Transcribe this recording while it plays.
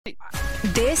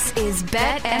This is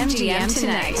BetMGM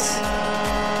Tonight.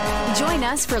 Join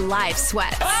us for live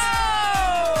sweats.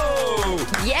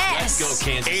 Yes. Let's go,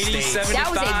 Kansas State.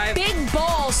 That was a big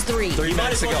balls three. 3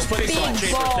 minutes ago. Put this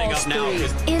Big balls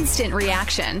three. Instant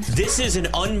reaction. This is an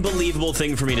unbelievable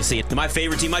thing for me to see. My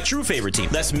favorite team, my true favorite team.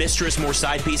 Less mistress, more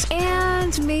side piece.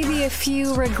 And maybe a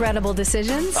few regrettable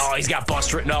decisions. Oh, he's got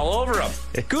bust written all over him.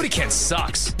 Gutekunst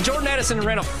sucks. Jordan Addison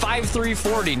ran a 5'3"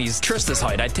 40, and he's Trista's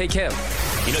height. I'd take him.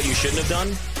 You know what you shouldn't have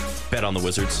done? Bet on the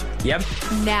Wizards. Yep.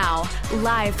 Now,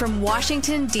 live from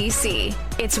Washington, D.C.,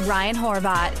 it's Ryan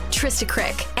Horvath, Trista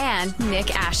Crick, and Nick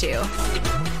Ashew.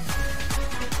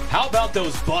 How about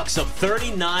those Bucks up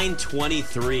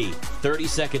 39-23? 30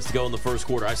 seconds to go in the first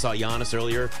quarter. I saw Giannis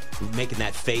earlier making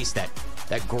that face, that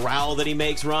growl that he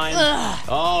makes, Ryan. Ugh.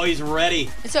 Oh, he's ready.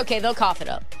 It's okay. They'll cough it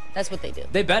up. That's what they do.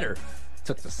 They better.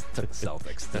 Took the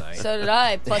Celtics tonight. So did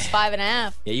I. Plus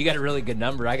 5.5. Yeah, you got a really good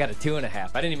number. I got a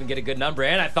 2.5. I didn't even get a good number,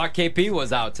 and I thought KP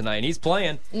was out tonight, and he's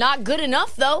playing. Not good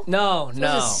enough, though. No.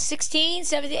 Was it 16,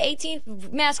 17, 18?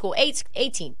 Math school.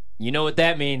 18. You know what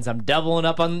that means. I'm doubling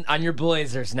up on your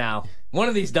Blazers now. One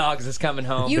of these dogs is coming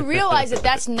home. You realize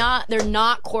that they're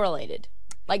not correlated.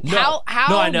 Like, No,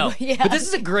 I know. Yeah. But this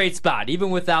is a great spot, even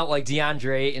without, like,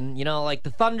 DeAndre and, like, the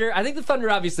Thunder. I think the Thunder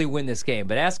obviously win this game,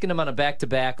 but asking them on a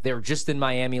back-to-back, they were just in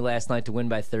Miami last night to win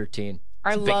by 13.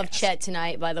 I love Chet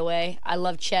tonight, by the way. I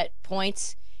love Chet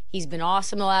points. He's been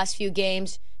awesome the last few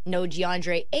games. No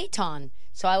DeAndre Ayton.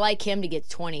 So I like him to get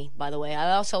 20, by the way.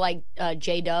 I also like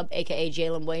J-Dub, a.k.a.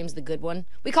 Jalen Williams, the good one.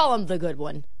 We call him the good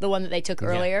one, the one that they took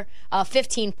earlier.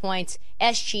 15 points.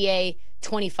 SGA,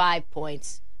 25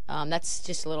 points. That's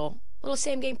just a little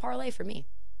same-game parlay for me.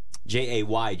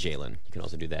 J-A-Y Jalen. You can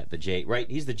also do that. The J, right?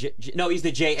 He's the he's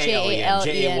the J-A-L-E-N.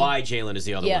 J-A-Y Jalen is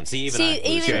the other one. See,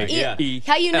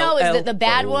 how you know is that the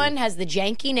bad one has the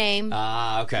janky name.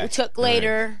 Okay. We took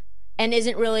later and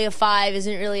isn't really a 5,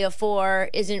 isn't really a 4,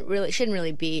 shouldn't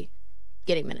really be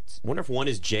getting minutes. I wonder if one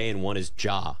is J and one is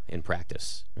Ja in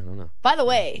practice. I don't know. By the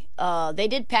way, they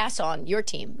did pass on your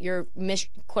team, your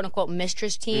quote-unquote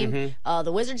mistress team. Mm-hmm.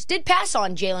 The Wizards did pass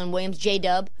on Jalen Williams,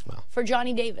 J-Dub, for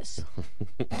Johnny Davis.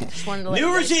 Just wanted to let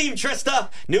New regime, Trista.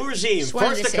 New regime.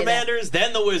 First the Commanders,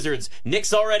 then the Wizards.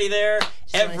 Nick's already there.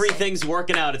 Everything's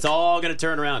working out. It's all going to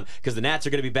turn around because the Nats are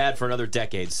going to be bad for another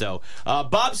decade. So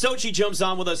Bob Socci jumps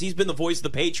on with us. He's been the voice of the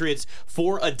Patriots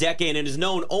for a decade and has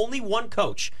known only one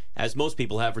coach, as most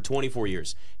people have for 24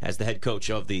 years, as the head coach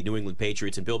of the New England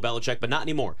Patriots, and Bill Belichick, but not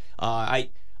anymore.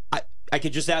 I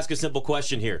could just ask a simple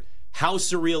question here. How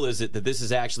surreal is it that this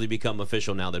has actually become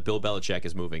official now that Bill Belichick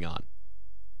is moving on?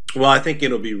 Well, I think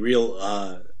it'll be real.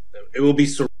 It will be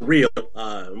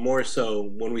surreal, more so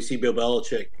when we see Bill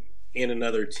Belichick in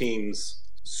another team's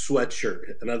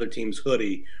sweatshirt, another team's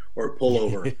hoodie or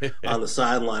pullover on the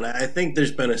sideline. I think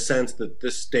there's been a sense that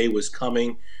this day was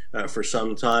coming for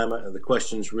some time. The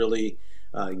questions really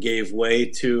gave way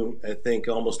to, I think,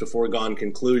 almost a foregone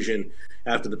conclusion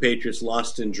after the Patriots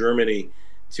lost in Germany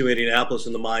to Indianapolis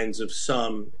in the minds of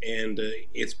some, and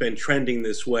it's been trending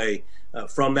this way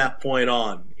from that point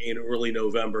on in early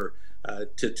November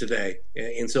to today.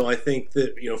 And so I think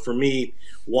that, for me,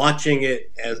 watching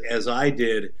it as I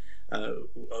did,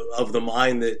 of the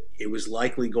mind that it was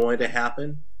likely going to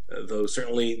happen, though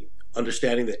certainly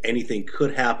understanding that anything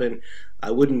could happen,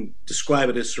 I wouldn't describe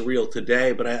it as surreal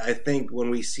today, but I think when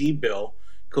we see Bill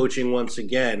coaching once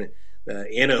again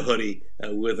in a hoodie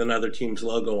with another team's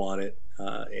logo on it,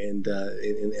 and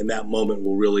that moment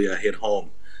will really hit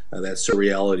home, that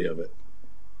surreality of it.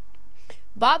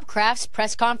 Bob Kraft's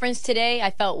press conference today,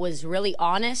 I felt, was really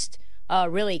honest,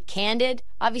 really candid.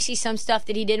 Obviously some stuff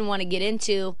that he didn't want to get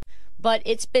into, but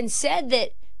it's been said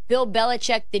that Bill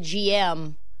Belichick, the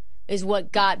GM, is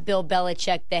what got Bill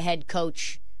Belichick, the head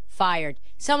coach, fired.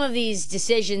 Some of these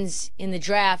decisions in the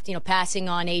draft, passing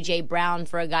on A.J. Brown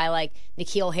for a guy like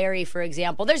N'Keal Harry, for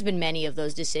example, there's been many of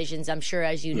those decisions, I'm sure,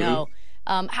 as you know.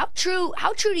 How true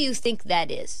do you think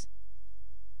that is?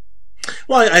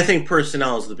 Well, I think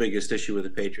personnel is the biggest issue with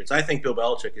the Patriots. I think Bill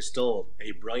Belichick is still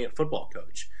a brilliant football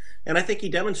coach. And I think he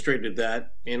demonstrated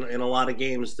that in a lot of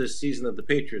games this season that the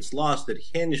Patriots lost that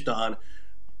hinged on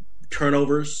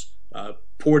turnovers,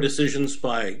 poor decisions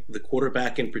by the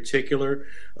quarterback in particular,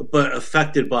 but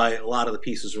affected by a lot of the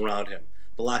pieces around him.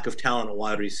 The lack of talent at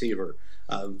wide receiver,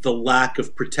 the lack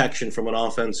of protection from an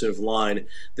offensive line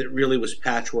that really was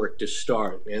patchwork to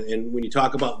start. And when you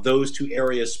talk about those two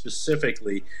areas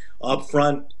specifically, up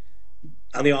front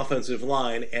on the offensive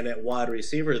line and at wide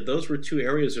receiver, those were two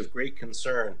areas of great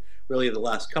concern really the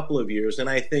last couple of years. And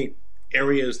I think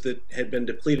areas that had been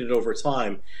depleted over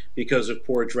time because of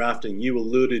poor drafting. You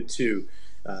alluded to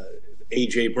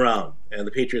A.J. Brown. And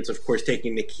the Patriots, of course,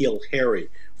 taking N'Keal Harry,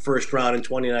 first round in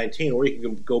 2019. Or you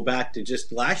can go back to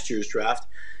just last year's draft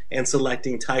and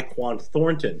selecting Tyquan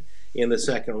Thornton in the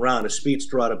second round, a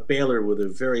speedster out of Baylor with a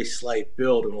very slight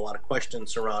build and a lot of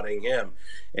questions surrounding him.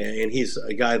 And he's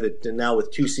a guy that now,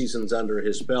 with 2 seasons under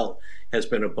his belt, has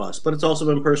been a bust. But it's also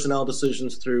been personnel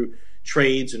decisions through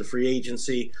trades and free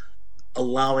agency,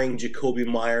 allowing Jacoby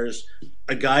Myers,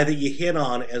 a guy that you hit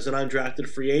on as an undrafted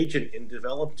free agent and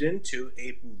developed into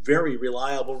a very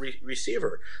reliable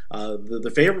receiver.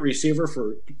 The favorite receiver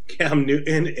for Cam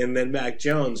Newton and then Mac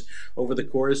Jones over the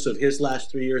course of his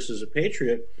last 3 years as a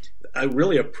Patriot,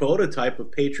 really a prototype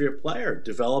of Patriot player,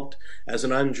 developed as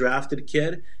an undrafted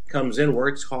kid, comes in,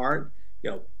 works hard,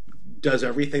 does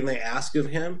everything they ask of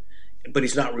him, but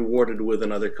he's not rewarded with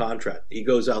another contract. He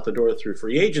goes out the door through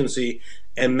free agency,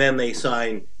 and then they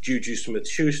sign Juju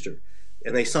Smith-Schuster.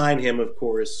 And they sign him, of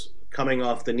course, coming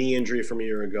off the knee injury from a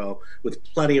year ago, with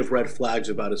plenty of red flags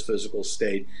about his physical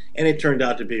state, and it turned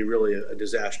out to be really a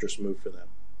disastrous move for them.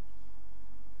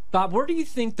 Bob, where do you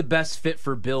think the best fit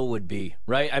for Bill would be,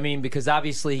 right? I mean, because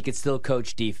obviously he could still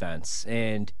coach defense,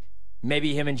 and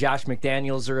maybe him and Josh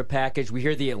McDaniels are a package. We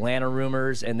hear the Atlanta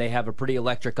rumors, and they have a pretty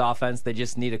electric offense. They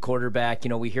just need a quarterback.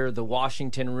 We hear the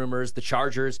Washington rumors, the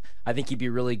Chargers. I think he'd be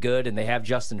really good, and they have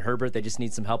Justin Herbert. They just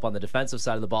need some help on the defensive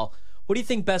side of the ball. What do you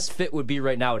think best fit would be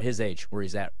right now at his age, where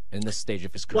he's at in this stage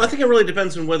of his career? Well, I think it really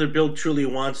depends on whether Bill truly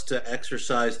wants to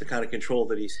exercise the kind of control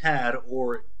that he's had,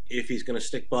 or if he's going to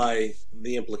stick by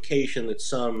the implication that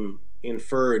some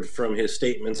inferred from his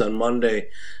statements on Monday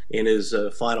in his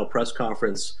final press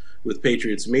conference with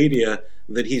Patriots media,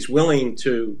 that he's willing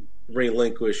to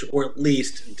relinquish or at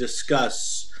least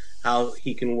discuss how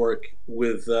he can work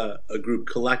with a group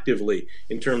collectively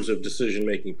in terms of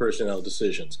decision-making, personnel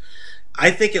decisions. I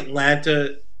think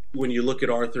Atlanta, when you look at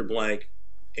Arthur Blank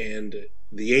and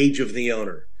the age of the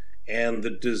owner and the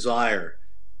desire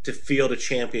to field a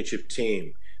championship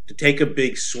team, to take a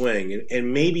big swing,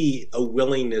 and maybe a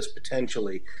willingness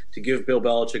potentially to give Bill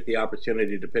Belichick the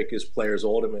opportunity to pick his players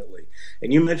ultimately.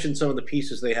 And you mentioned some of the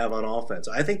pieces they have on offense.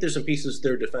 I think there's some pieces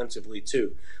there defensively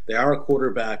too. They are a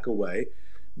quarterback away,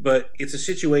 but it's a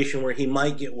situation where he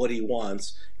might get what he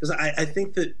wants. Because I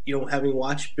think that, having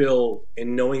watched Bill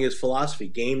and knowing his philosophy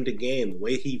game to game, the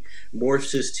way he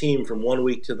morphs his team from one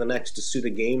week to the next to suit a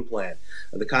game plan,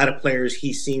 the kind of players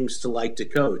he seems to like to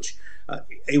coach,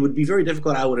 it would be very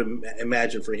difficult, I would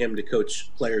imagine, for him to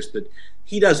coach players that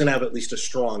he doesn't have at least a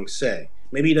strong say.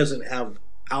 Maybe he doesn't have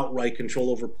outright control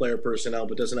over player personnel,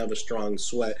 but doesn't have a strong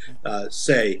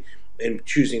say in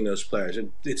choosing those players.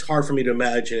 It's hard for me to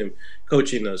imagine him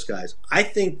coaching those guys. I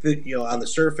think that, on the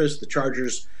surface, the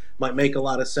Chargers might make a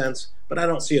lot of sense, but I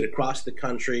don't see it across the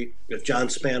country. If John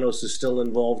Spanos is still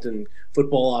involved in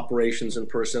football operations and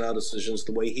personnel decisions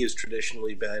the way he has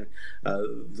traditionally been,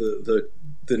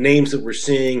 the names that we're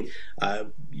seeing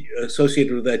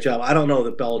associated with that job, I don't know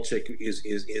that Belichick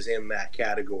is in that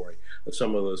category of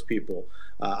some of those people.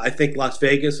 I think Las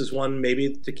Vegas is one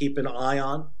maybe to keep an eye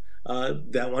on.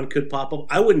 That one could pop up.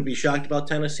 I wouldn't be shocked about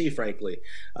Tennessee, frankly.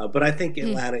 But I think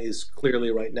Atlanta is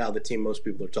clearly right now the team most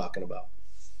people are talking about.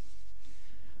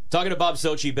 Talking to Bob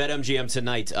Socci, BetMGM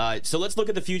tonight. So let's look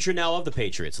at the future now of the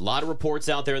Patriots. A lot of reports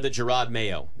out there that Gerard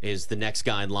Mayo is the next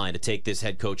guy in line to take this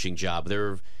head coaching job.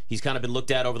 He's kind of been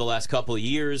looked at over the last couple of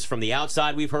years. From the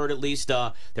outside, we've heard at least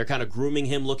they're kind of grooming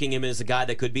him, looking at him as a guy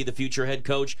that could be the future head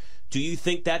coach. Do you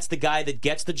think that's the guy that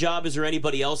gets the job? Is there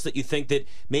anybody else that you think that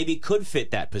maybe could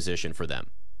fit that position for them?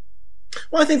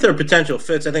 Well, I think there are potential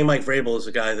fits. I think Mike Vrabel is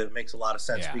a guy that makes a lot of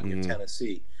sense, speaking of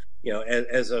Tennessee.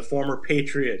 As a former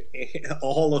Patriot, a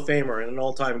Hall of Famer and an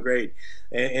all-time great,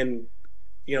 and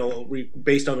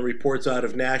based on the reports out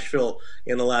of Nashville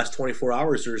in the last 24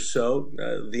 hours or so,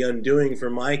 the undoing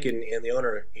for Mike and the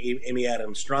owner, Amy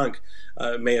Adams Strunk,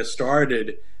 may have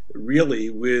started really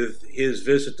with his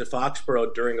visit to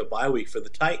Foxborough during a bye week for the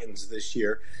Titans this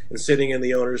year and sitting in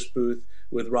the owner's booth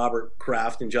with Robert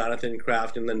Kraft and Jonathan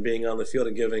Kraft, and then being on the field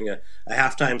and giving a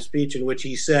halftime speech in which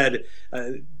he said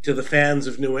to the fans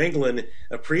of New England,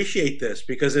 appreciate this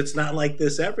because it's not like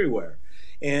this everywhere.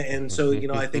 And so,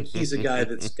 I think he's a guy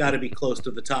that's got to be close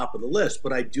to the top of the list.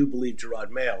 But I do believe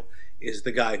Gerard Mayo is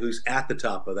the guy who's at the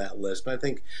top of that list. But I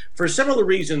think for similar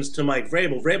reasons to Mike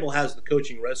Vrabel, Vrabel has the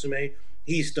coaching resume.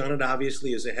 He's done it,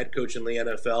 obviously, as a head coach in the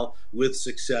NFL with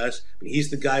success.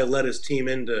 He's the guy who led his team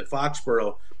into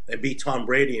Foxborough and beat Tom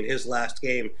Brady in his last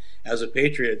game as a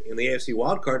Patriot in the AFC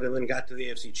wildcard and then got to the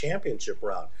AFC championship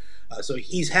round. So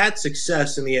he's had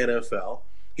success in the NFL.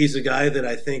 He's a guy that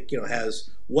I think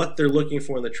has what they're looking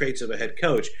for in the traits of a head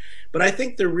coach. But I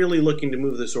think they're really looking to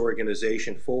move this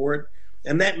organization forward.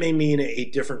 and that may mean a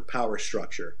different power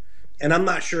structure. And I'm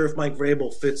not sure if Mike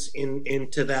Vrabel fits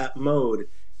into that mode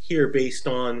here based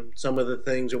on some of the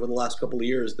things over the last couple of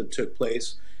years that took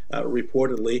place,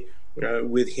 reportedly,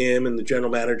 with him and the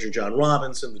general manager, John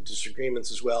Robinson, the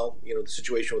disagreements as well, the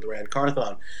situation with Rand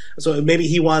Carthon. So maybe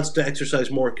he wants to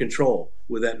exercise more control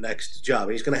with that next job.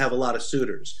 He's going to have a lot of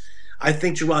suitors. I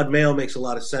think Gerard Mayo makes a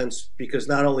lot of sense because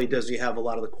not only does he have a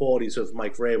lot of the qualities of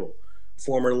Mike Vrabel,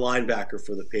 former linebacker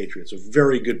for the Patriots, a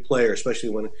very good player,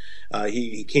 especially when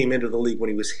he came into the league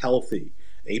when he was healthy,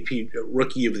 AP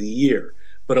Rookie of the Year,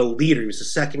 but a leader. He was a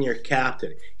second-year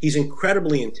captain. He's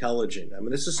incredibly intelligent. I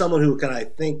mean, this is someone who can, I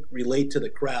think, relate to the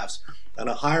Crafts on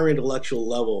a higher intellectual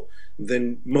level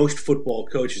than most football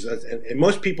coaches and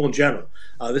most people in general.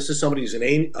 This is somebody who's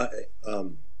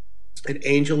an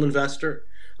angel investor.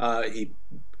 He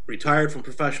retired from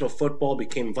professional football,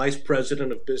 became vice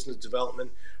president of business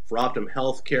development for Optum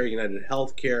Healthcare, United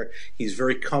Healthcare. He's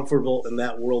very comfortable in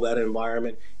that world, that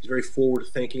environment. He's very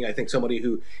forward-thinking. I think somebody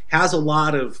who has a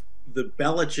lot of the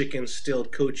Belichick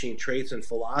instilled coaching traits and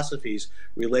philosophies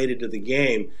related to the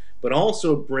game, but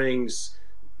also brings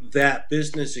that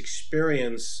business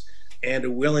experience and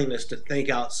a willingness to think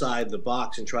outside the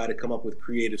box and try to come up with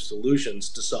creative solutions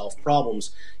to solve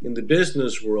problems in the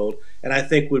business world. And I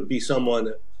think would be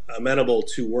someone amenable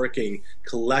to working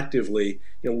collectively,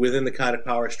 within the kind of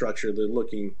power structure they're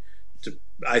looking to,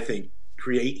 I think,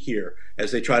 create here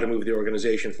as they try to move the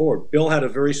organization forward. Bill had a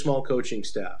very small coaching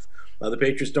staff. The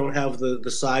Patriots don't have the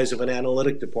size of an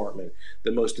analytic department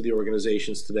that most of the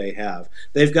organizations today have.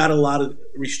 They've got a lot of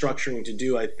restructuring to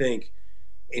do, I think.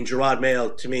 And Gerard Mayo,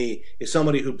 to me, is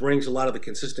somebody who brings a lot of the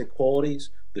consistent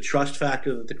qualities, the trust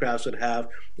factor that the Crafts would have.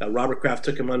 Robert Kraft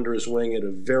took him under his wing at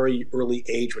a very early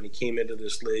age when he came into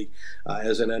this league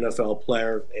as an NFL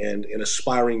player and an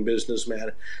aspiring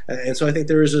businessman. And so I think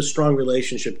there is a strong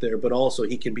relationship there, but also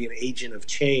he can be an agent of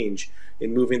change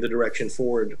in moving the direction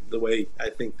forward the way I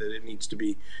think that it needs to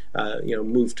be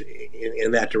moved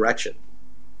in that direction.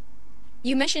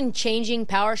 You mentioned changing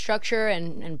power structure,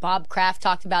 and Bob Kraft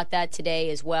talked about that today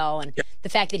as well, and the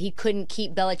fact that he couldn't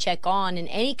keep Belichick on in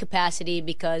any capacity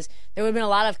because there would have been a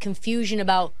lot of confusion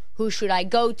about who should I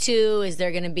go to? Is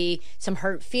there going to be some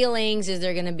hurt feelings? Is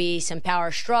there going to be some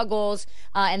power struggles?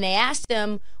 And they asked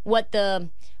him what the,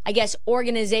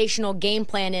 organizational game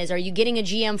plan is. Are you getting a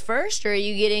GM first, or are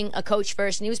you getting a coach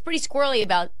first? And he was pretty squirrely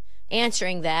about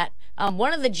answering that.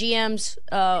 One of the GMs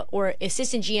or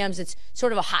assistant GMs that's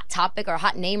sort of a hot topic or a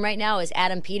hot name right now is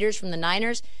Adam Peters from the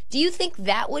Niners. Do you think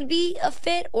that would be a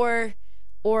fit, or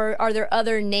are there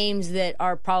other names that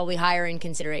are probably higher in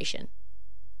consideration?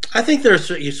 I think there's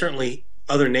certainly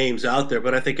other names out there,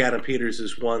 but I think Adam Peters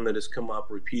is one that has come up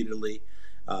repeatedly.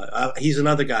 He's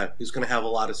another guy who's going to have a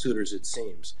lot of suitors, it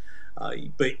seems.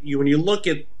 But when you look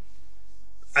at,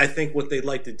 I think what they'd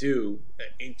like to do,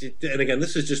 and again,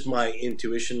 this is just my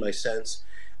intuition, my sense,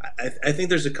 I think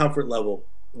there's a comfort level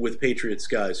with Patriots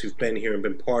guys who've been here and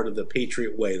been part of the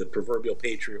Patriot way, the proverbial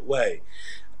Patriot way.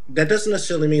 That doesn't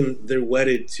necessarily mean they're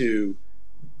wedded to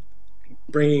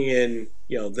bringing in,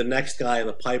 the next guy in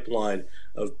the pipeline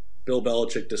of Bill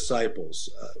Belichick disciples,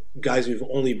 guys who've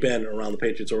only been around the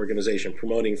Patriots organization,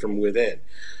 promoting from within.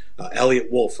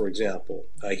 Elliot Wolf, for example,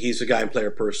 he's a guy in player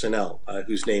personnel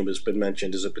whose name has been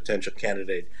mentioned as a potential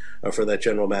candidate for that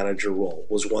general manager role.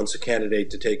 Was once a candidate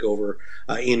to take over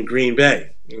in Green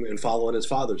Bay and follow in his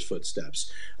father's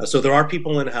footsteps. So there are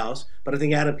people in-house, but I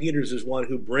think Adam Peters is one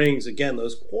who brings, again,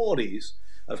 those qualities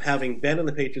of having been in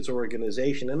the Patriots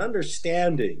organization and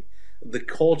understanding the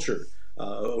culture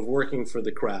of working for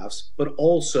the Crafts, but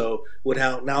also would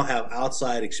now have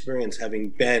outside experience having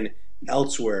been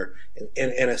elsewhere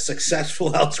and a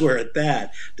successful elsewhere at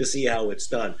that to see how it's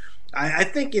done. I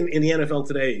think in the NFL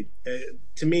today,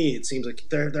 to me, it seems like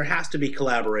there has to be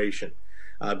collaboration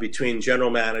between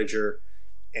general manager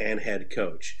and head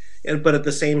coach. But at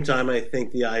the same time, I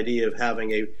think the idea of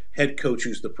having a head coach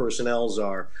who's the personnel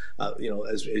czar,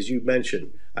 as you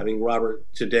mentioned, I mean, Robert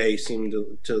today seemed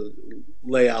to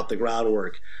lay out the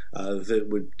groundwork that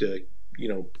would,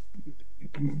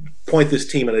 point this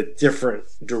team in a different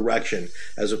direction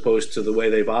as opposed to the way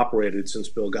they've operated since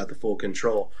Bill got the full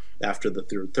control after the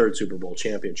third Super Bowl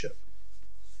championship.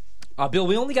 Bill,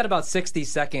 we only got about 60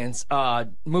 seconds.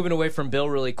 Moving away from Bill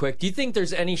really quick, do you think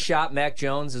there's any shot Mac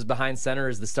Jones is behind center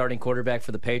as the starting quarterback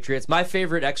for the Patriots? My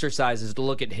favorite exercise is to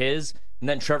look at his and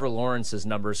then Trevor Lawrence's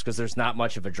numbers because there's not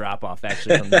much of a drop-off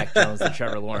actually from Mac Jones to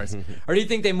Trevor Lawrence. Or do you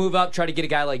think they move up, try to get a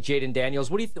guy like Jaden Daniels?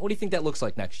 What do you think that looks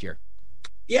like next year?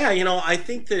 Yeah, I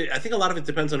think a lot of it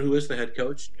depends on who is the head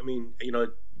coach. I mean,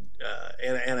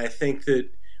 and I think that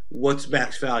what's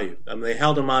Mac's value? I mean, they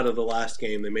held him out of the last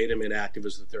game. They made him inactive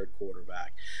as the third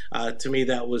quarterback. To me,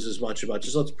 that was as much about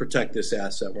just let's protect this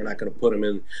asset. We're not going to put him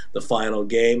in the final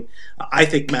game. I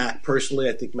think Mac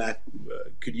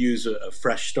could use a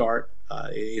fresh start.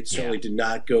 It certainly did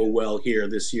not go well here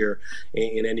this year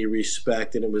in any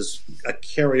respect, and it was a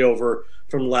carryover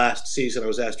from last season. I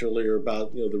was asked earlier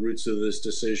about the roots of this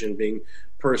decision being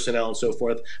personnel and so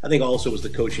forth. I think also was the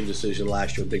coaching decision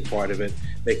last year, a big part of it,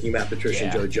 making Matt Patricia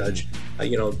and Joe Judge,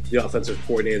 the offensive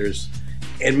coordinators.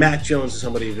 And Mac Jones is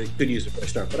somebody that could use a fresh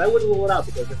start. But I wouldn't rule it out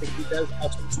because I think he does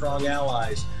have some strong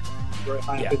allies very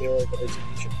high up in their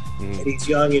organization. And he's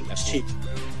young and he's cheap.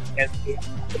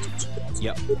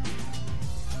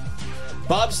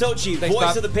 Bob Socci, voice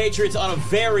Bob. of the Patriots on a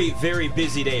very, very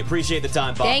busy day. Appreciate the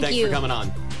time, Bob. Thanks for coming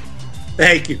on.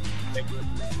 Thank you.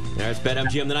 There's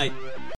BetMGM tonight.